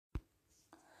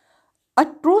A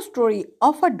true story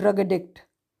of a drug addict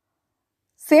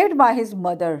saved by his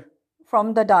mother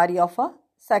from the diary of a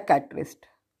psychiatrist.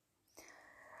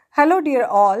 Hello, dear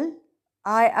all.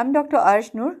 I am Dr.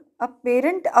 Arshnur, a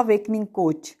parent awakening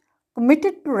coach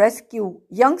committed to rescue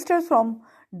youngsters from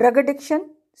drug addiction,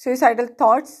 suicidal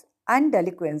thoughts, and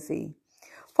delinquency.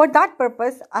 For that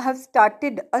purpose, I have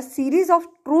started a series of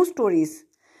true stories.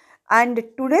 And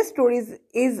today's story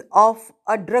is of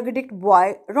a drug addict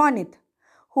boy, Ronit,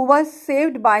 who was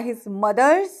saved by his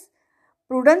mother's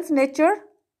prudence nature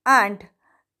and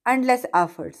endless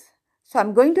efforts. So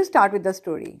I'm going to start with the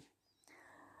story.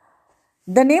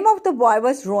 The name of the boy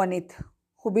was Ronit,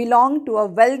 who belonged to a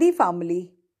wealthy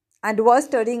family and was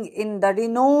studying in the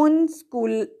renowned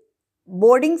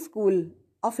boarding school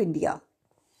of India.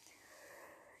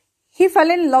 He fell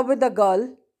in love with a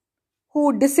girl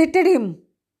who deserted him,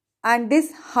 and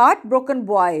this heartbroken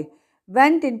boy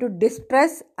went into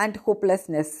distress and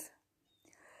hopelessness.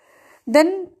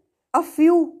 Then a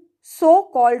few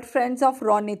so-called friends of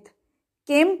Ronit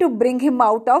came to bring him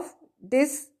out of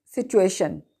this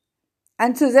situation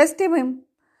and suggested him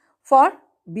for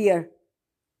beer.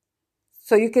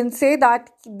 So you can say that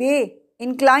they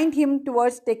inclined him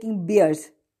towards taking beers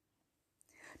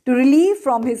to relieve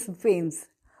from his pains.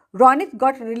 Ronit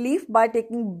got relief by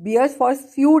taking beers for a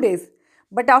few days,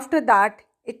 but after that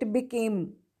it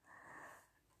became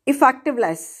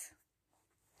effectiveless.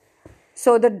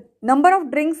 So the number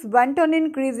of drinks went on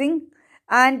increasing,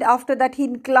 and after that he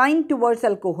inclined towards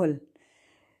alcohol.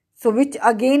 So which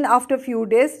again after few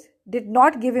days did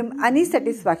not give him any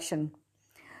satisfaction.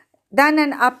 Then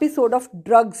an episode of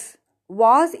drugs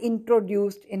was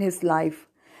introduced in his life,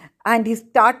 and he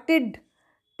started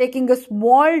taking a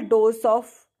small dose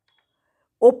of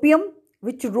opium,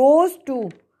 which rose to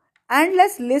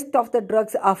endless list of the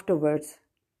drugs afterwards.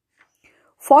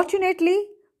 Fortunately,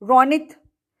 Ronit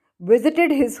visited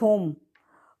his home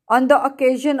on the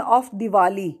occasion of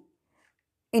Diwali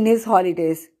in his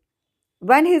holidays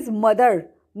when his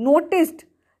mother noticed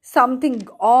something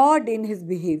odd in his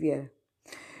behavior.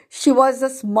 She was a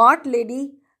smart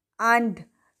lady and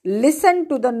listened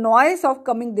to the noise of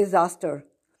coming disaster.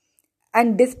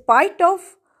 And despite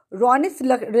of Ronit's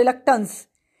reluctance,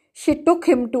 she took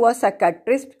him to a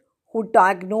psychiatrist who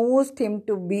diagnosed him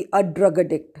to be a drug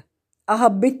addict, a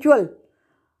habitual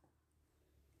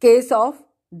case of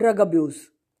drug abuse.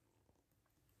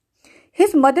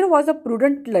 His mother was a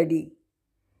prudent lady.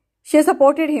 She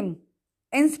supported him,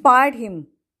 inspired him.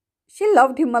 She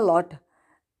loved him a lot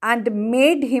and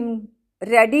made him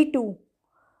ready to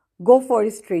go for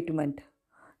his treatment.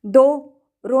 Though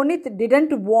Ronit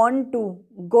didn't want to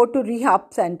go to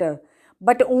rehab center,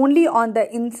 but only on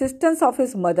the insistence of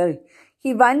his mother,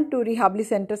 he went to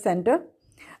rehabilitation center,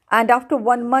 and after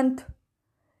 1 month,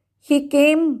 he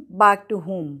came back to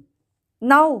home.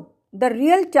 Now, the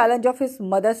real challenge of his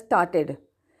mother started.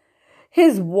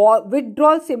 His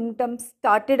withdrawal symptoms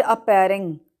started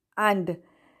appearing, and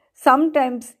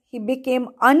sometimes he became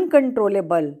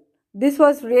uncontrollable. This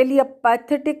was really a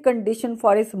pathetic condition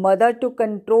for his mother to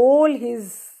control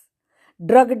his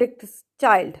drug addict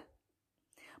child.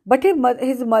 But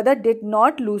his mother did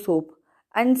not lose hope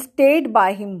and stayed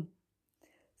by him,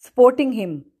 supporting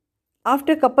him.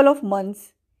 After a couple of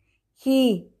months,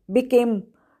 he became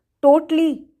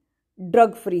totally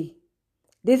drug free.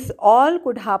 This all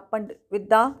could happen with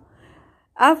the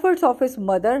efforts of his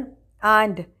mother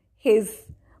and his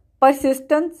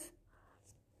persistence.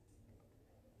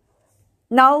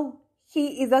 Now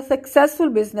he is a successful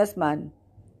businessman.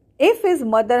 If his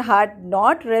mother had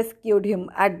not rescued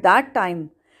him at that time,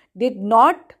 did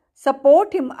not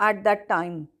support him at that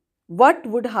time, what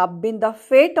would have been the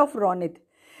fate of Ronit?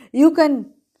 You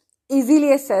can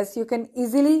easily assess, you can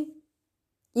easily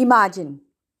imagine.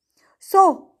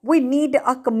 So, we need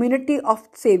a community of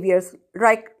saviors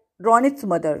like Ronit's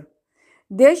mother.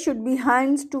 There should be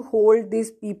hands to hold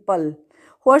these people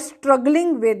who are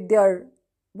struggling with their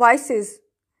vices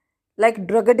like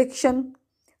drug addiction,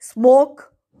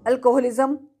 smoke,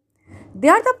 alcoholism. They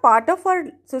are the part of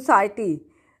our society.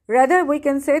 Rather, we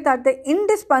can say that the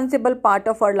indispensable part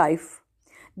of our life.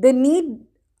 They need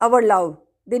our love.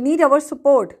 They need our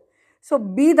support. So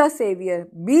be the savior,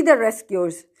 be the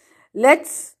rescuers.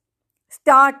 Let's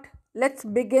start, let's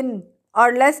begin,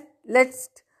 or let's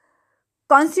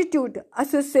constitute a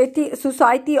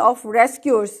society of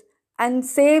rescuers and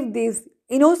save these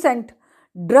innocent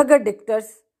drug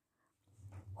addictors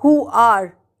who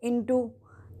are into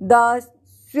the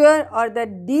sphere or the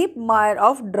deep mire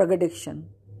of drug addiction.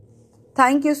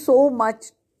 Thank you so much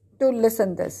to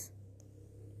listen this.